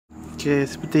Okay,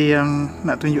 seperti yang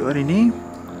nak tunjuk hari ni,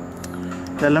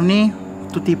 dalam ni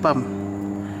tuti pump.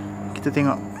 Kita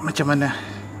tengok macam mana,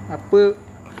 apa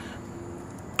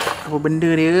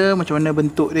benda dia, macam mana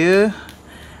bentuk dia,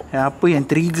 dan apa yang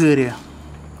trigger dia.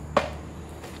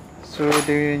 So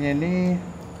dia ni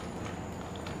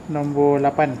nombor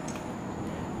 8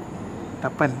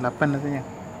 rasanya.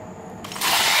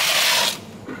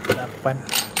 8.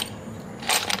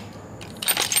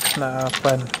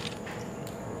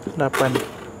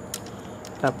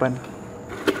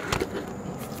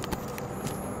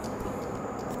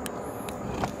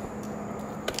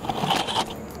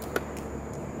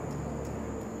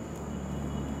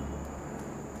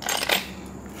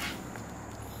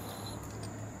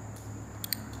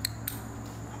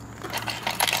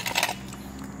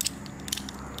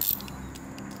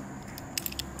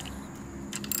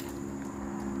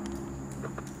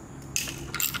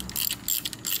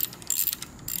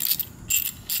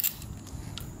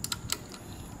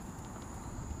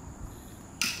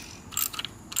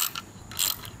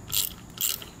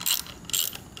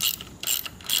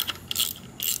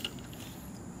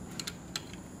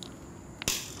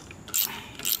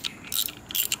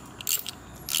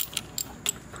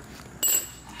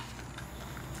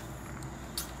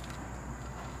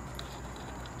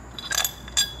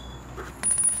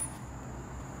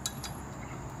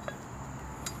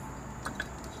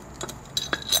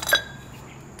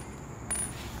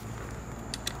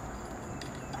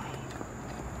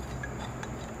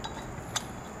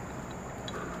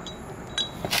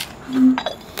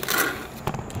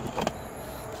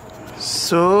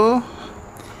 So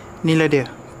inilah dia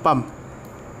pump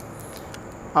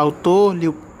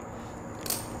Autolube.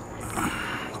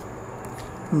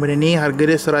 Benda ni harga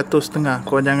dia 100.5.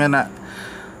 Kau jangan nak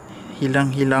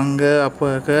hilang ke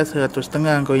apa ke,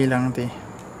 100.5 kau hilang nanti.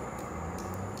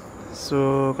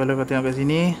 So kalau kau tengok kat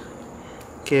sini,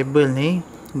 kabel ni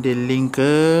dia link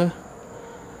ke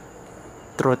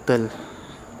throttle.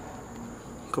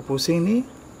 Kau pusing ni,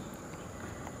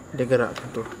 dia gerak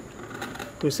tu.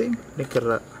 Pusing, dia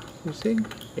gerak. Pusing,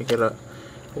 dia gerak.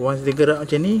 Once dia gerak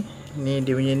macam ni, ni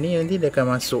dia punya ni nanti dia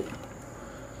akan masuk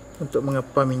untuk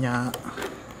mengepam minyak.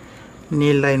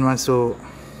 Ni line masuk.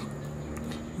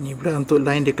 Ni pula untuk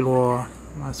line dia keluar,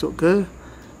 masuk ke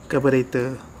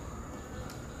carburetor.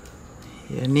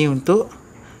 Yang ni untuk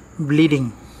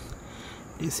bleeding.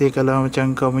 Dia say kalau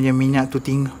macam kau punya minyak tu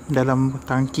dalam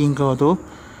tangki kau tu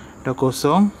dah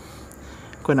kosong,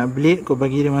 kau nak bleed, kau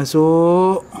bagi dia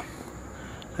masuk.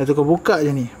 Lepas tu kau buka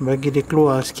je ni, bagi dia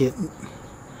keluar sikit.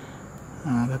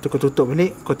 Lepas tu kau tutup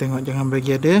balik. Kau tengok jangan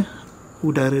bagi ada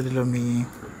udara dalam ni.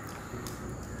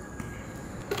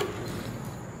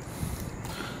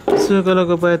 So kalau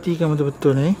kau perhatikan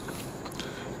betul-betul ni,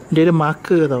 dia ada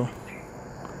marker tau.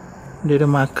 Dia ada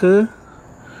marker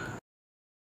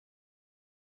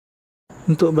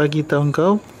untuk bagi tahu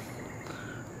kau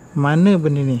mana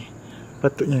benda ni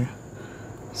patutnya.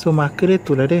 So marker dia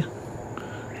tu lah dia.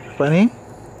 Nampak ni?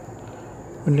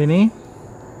 Benda ni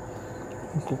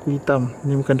kuku hitam.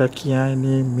 Ni bukan daki ha.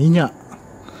 Ni minyak.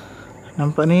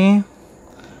 Nampak ni?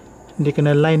 Dia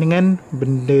kena line dengan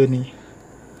benda ni.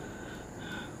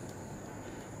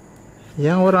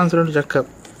 Yang orang selalu cakap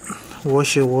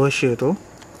washer tu,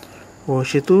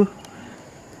 washer tu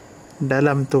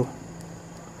dalam tu.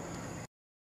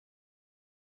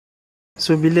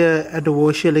 So bila ada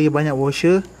washer, lagi banyak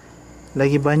washer,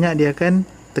 lagi banyak dia akan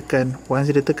tekan.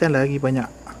 Once dia tekan, lagi banyak.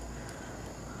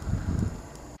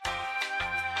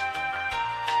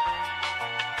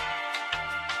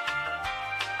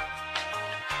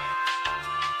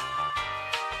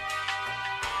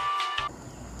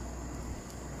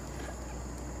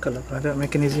 Kalau ada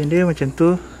mekanisme dia macam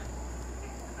tu,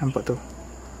 nampak tu,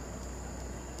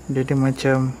 dia ada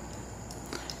macam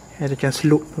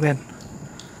slope tu kan.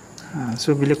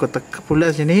 So bila kau tekan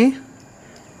pula sini,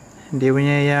 dia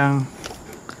punya yang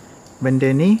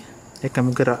benda ni dia akan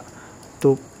bergerak.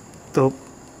 Top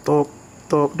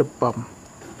the pump.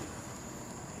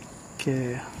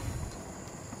 Okay,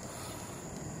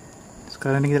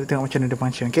 sekarang ni kita tengok macam mana dia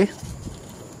function. Okay,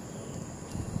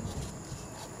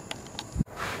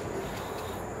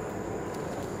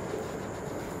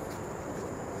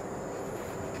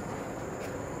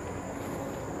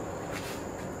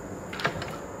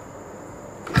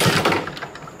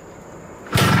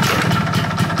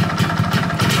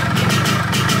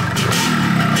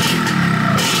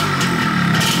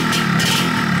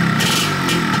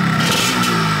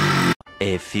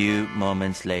 A few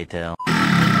moments later.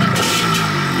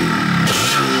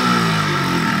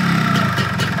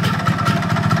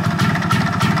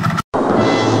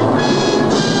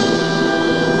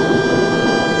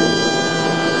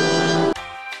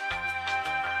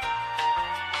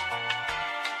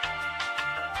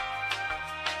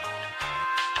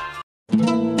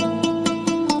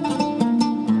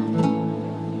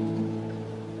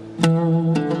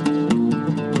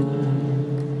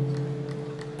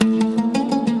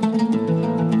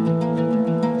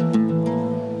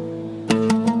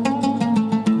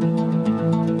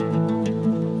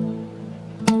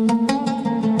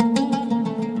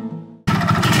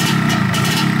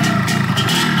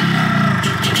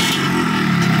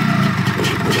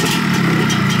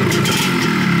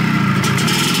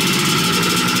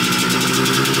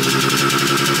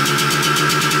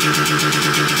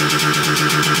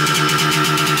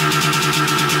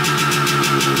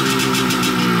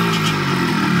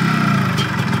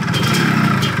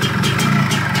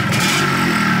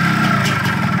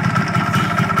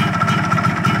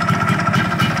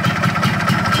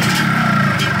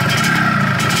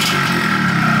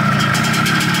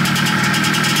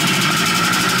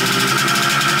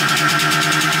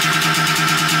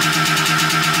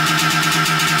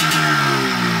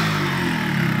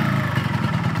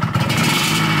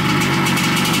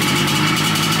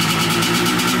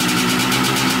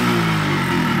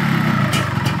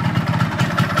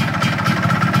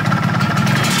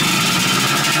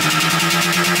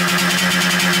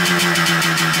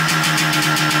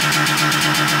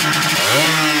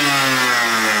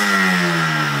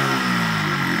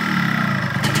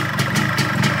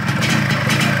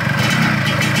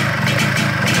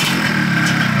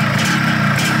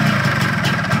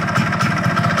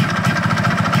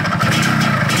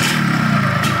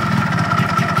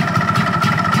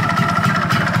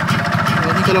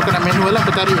 kalau kena manual lah,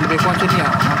 aku tarik lebih kurang macam ni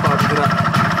lah. Nampak bergerak.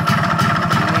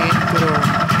 Naik, turun.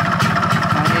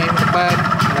 Naik, depan,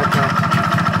 belakang.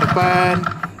 Depan,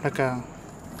 belakang.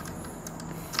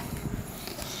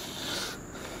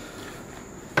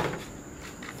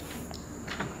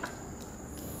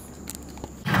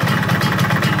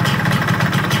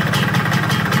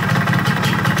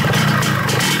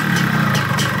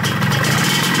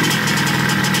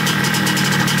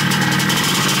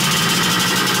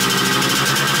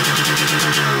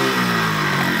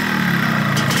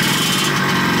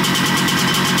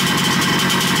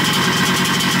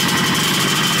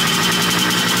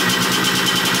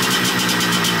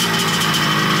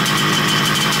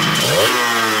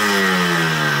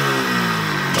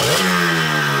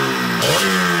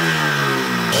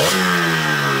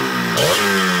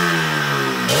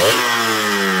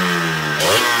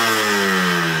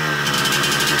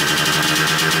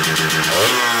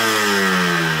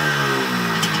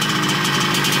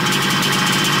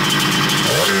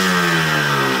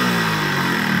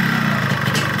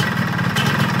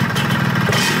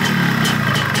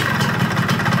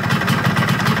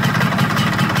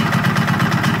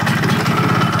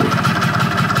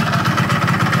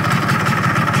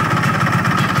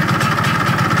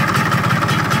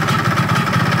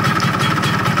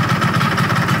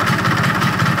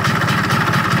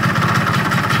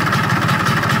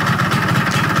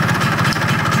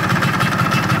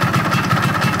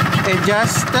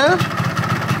 Adjuster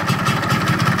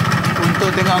untuk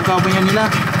tengok kau punya ni lah,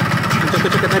 macam aku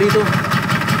cakap tadi tu,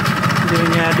 dia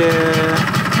punya ada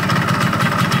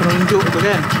penunjuk tu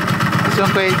kan. So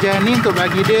kau adjust ni untuk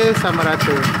bagi dia sama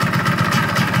rata.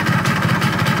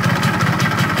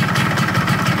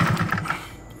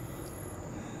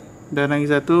 Dan lagi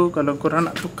satu, kalau korang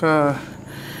nak tukar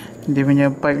dia punya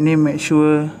pipe ni, make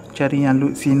sure cari yang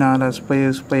load sinar lah,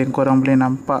 supaya korang boleh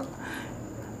nampak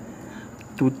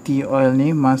tuti oil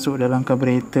ni masuk dalam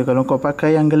carburetor. Kalau kau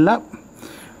pakai yang gelap,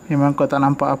 memang kau tak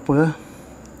nampak apa,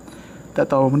 tak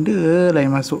tahu benda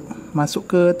lain masuk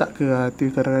ke tak ke.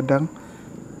 Tu kadang-kadang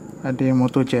ada yang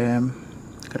motor jam,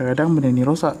 kadang-kadang benda ni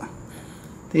rosak.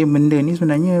 Tapi benda ni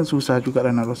sebenarnya susah juga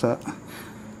lah nak rosak.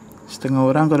 Setengah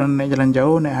orang kalau naik jalan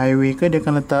jauh, naik highway ke, dia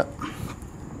akan letak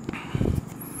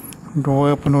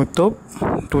dua penutup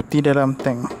tuti dalam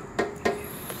tank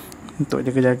untuk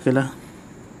jaga-jaga lah.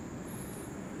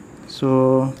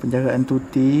 So penjagaan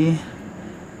tuti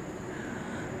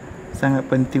sangat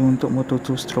penting untuk motor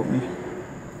 2 stroke ni.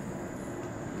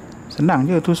 Senang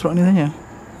je 2 stroke ni sebenarnya,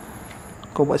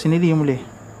 kau buat sendiri boleh,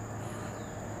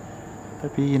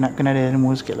 tapi nak kena ada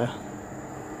ilmu sikit lah.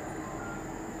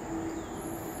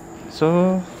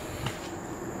 So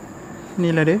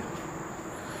inilah dia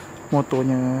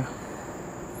motornya.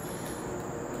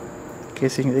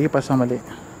 Casing lagi pasang balik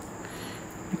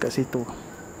dekat situ.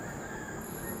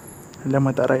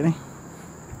 Lama tak ride ni,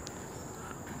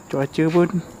 cuaca pun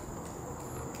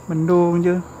mendung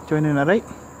je, macam mana nak ride.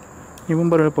 Ni pun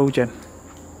baru lepas hujan.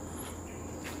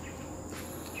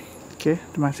 Ok,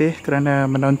 terima kasih kerana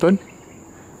menonton.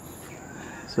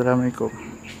 Assalamualaikum.